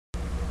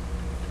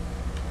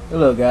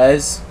Hello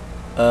guys,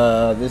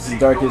 this is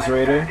Darkus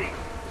Raider,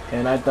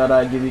 and I thought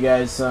I'd give you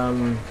guys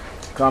some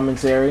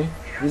commentary.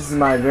 This is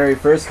my very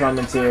first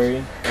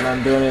commentary, and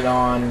I'm doing it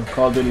on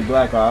Call of Duty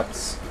Black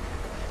Ops.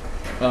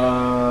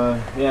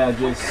 Yeah,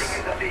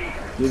 just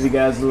give you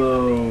guys a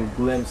little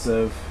glimpse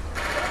of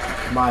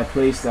my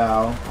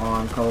playstyle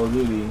on Call of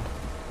Duty.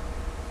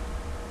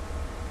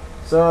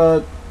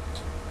 So,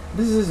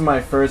 this is my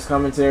first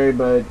commentary,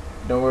 but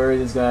don't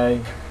worry,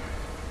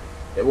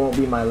 it won't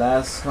be my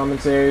last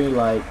commentary.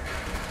 Like,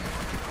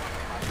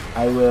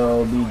 I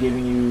will be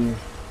giving you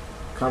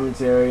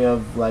commentary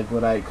of like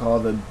what I call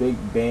the Big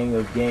Bang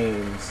of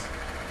games.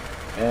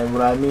 And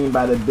what I mean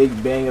by the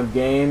Big Bang of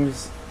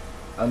games,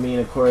 I mean,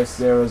 of course,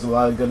 there was a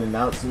lot of good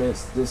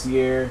announcements this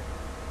year.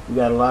 We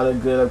got a lot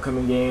of good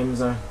upcoming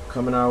games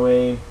coming our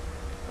way.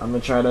 I'm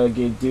gonna try to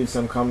do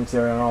some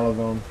commentary on all of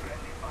them.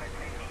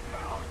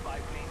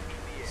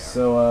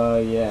 So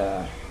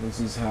yeah, this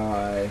is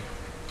how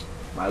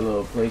my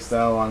little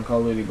playstyle on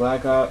Call of Duty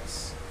Black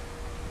Ops.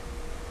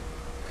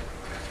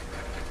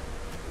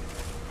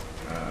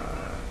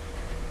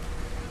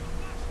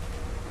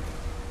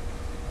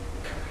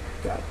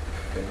 Got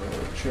the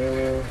little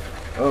trailer.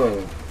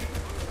 Oh,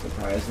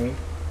 surprised me.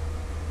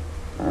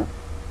 Alright.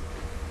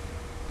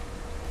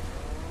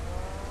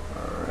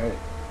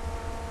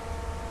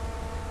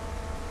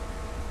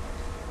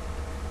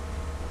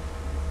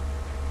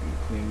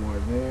 Claymore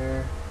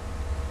there.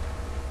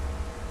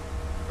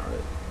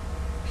 Alright.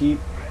 Peep.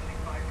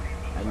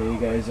 I know you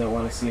guys don't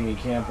want to see me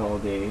camp all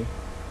day,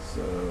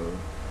 so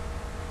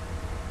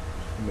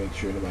make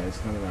sure nobody's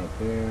coming out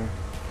there.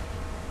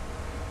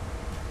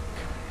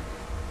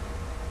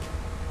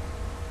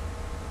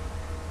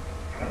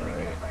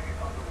 Alright.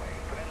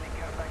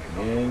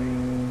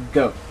 And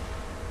go.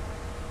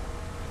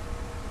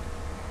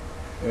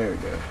 There we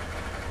go.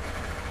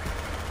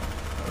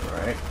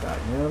 Alright, got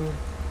him.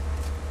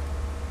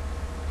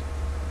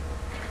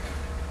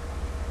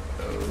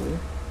 Oh.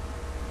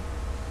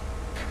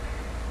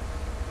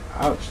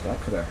 Ouch,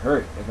 that could have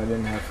hurt if I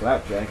didn't have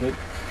flap jacket.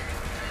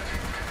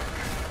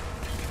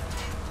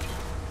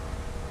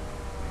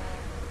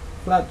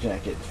 Flap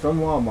jacket from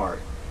Walmart.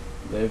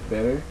 Live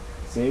better,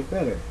 save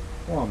better.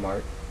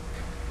 Walmart.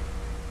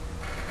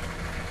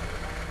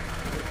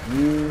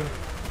 You.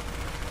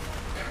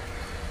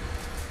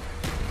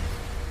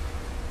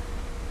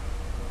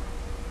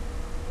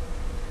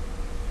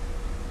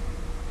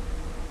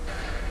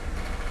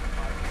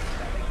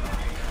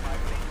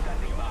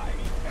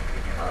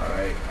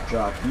 Alright,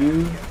 drop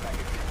you.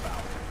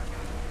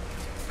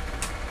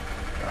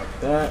 Drop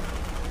that.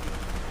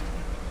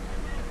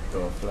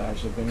 Throw a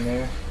flash up in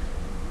there.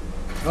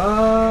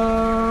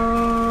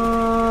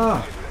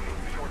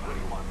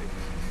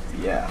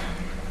 Yeah.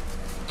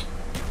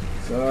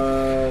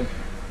 So,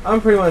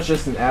 I'm pretty much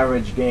just an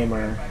average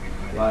gamer.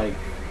 Like,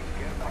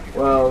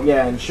 well,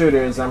 yeah, in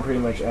shooters, I'm pretty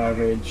much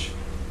average.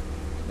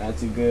 Not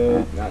too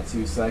good, not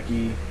too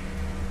sucky.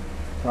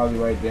 Probably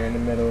right there in the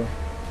middle.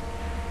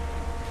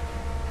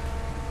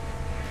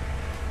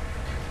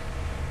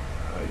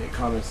 The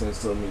common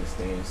sense told me to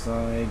stay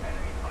inside.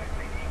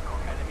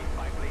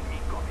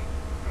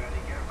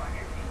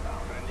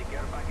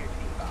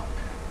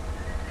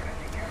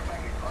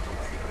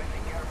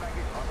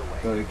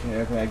 Throw the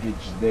care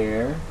package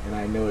there, and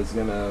I know it's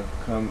gonna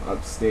come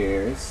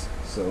upstairs,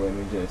 so let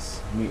me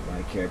just meet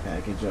my care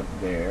package up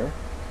there.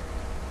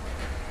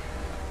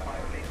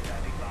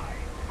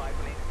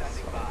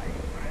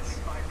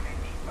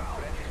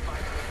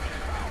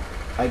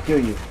 I kill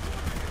you.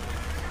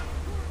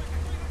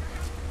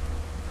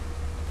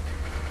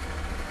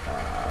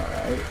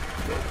 Alright,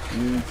 get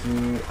you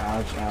too.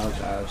 Ouch,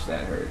 ouch, ouch,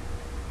 that hurt.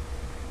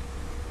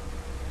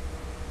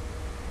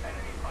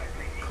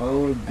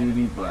 Call of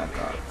Duty Black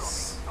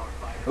Ops.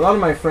 A lot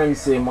of my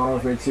friends say Modern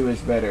Warfare 2 is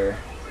better.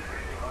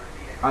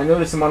 I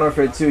noticed in Modern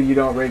Warfare 2 you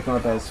don't rank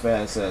up as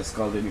fast as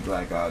Call of Duty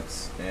Black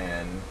Ops,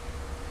 and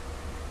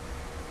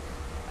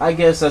I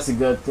guess that's a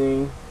good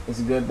thing. It's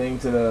a good thing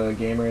to the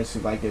gamers who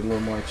like it a little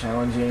more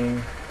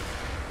challenging.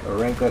 The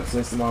rank up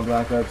system on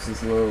Black Ops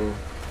is a little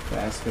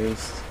fast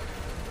paced,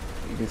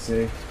 you could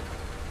say.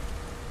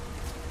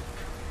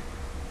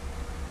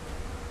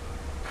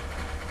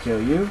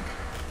 Kill you.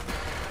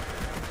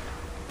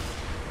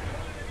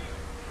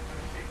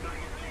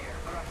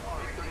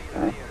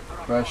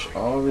 Crush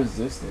all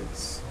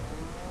resistance.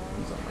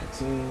 He's on my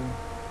team.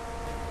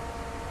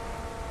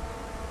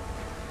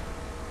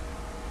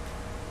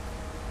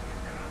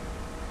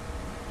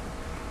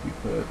 You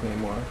put a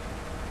claymore.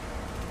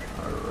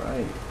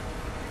 Alright.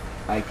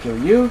 I kill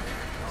you.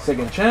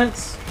 Second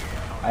chance.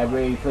 I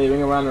play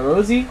Ring Around the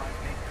Rosie.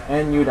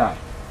 And you die.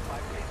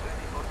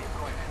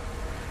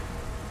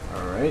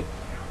 Alright.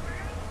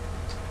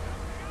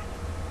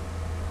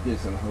 Get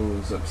some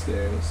hoes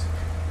upstairs.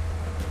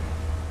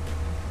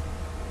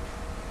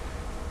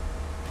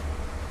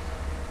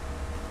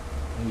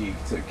 He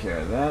took care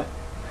of that.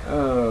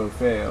 Oh,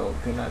 failed.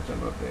 Could not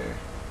jump up there.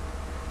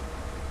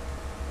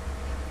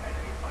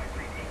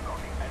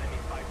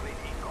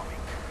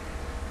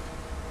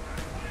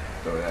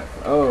 Throw that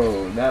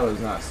Oh, that was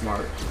not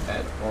smart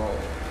at all.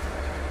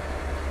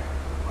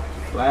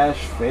 Flash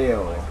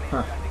fail.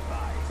 Huh.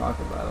 Talk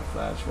about a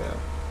flash fail.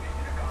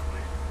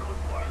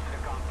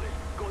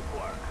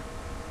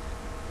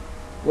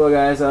 Well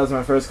guys, that was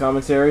my first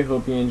commentary.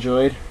 Hope you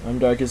enjoyed. I'm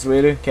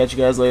Darkus. Catch you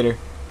guys later.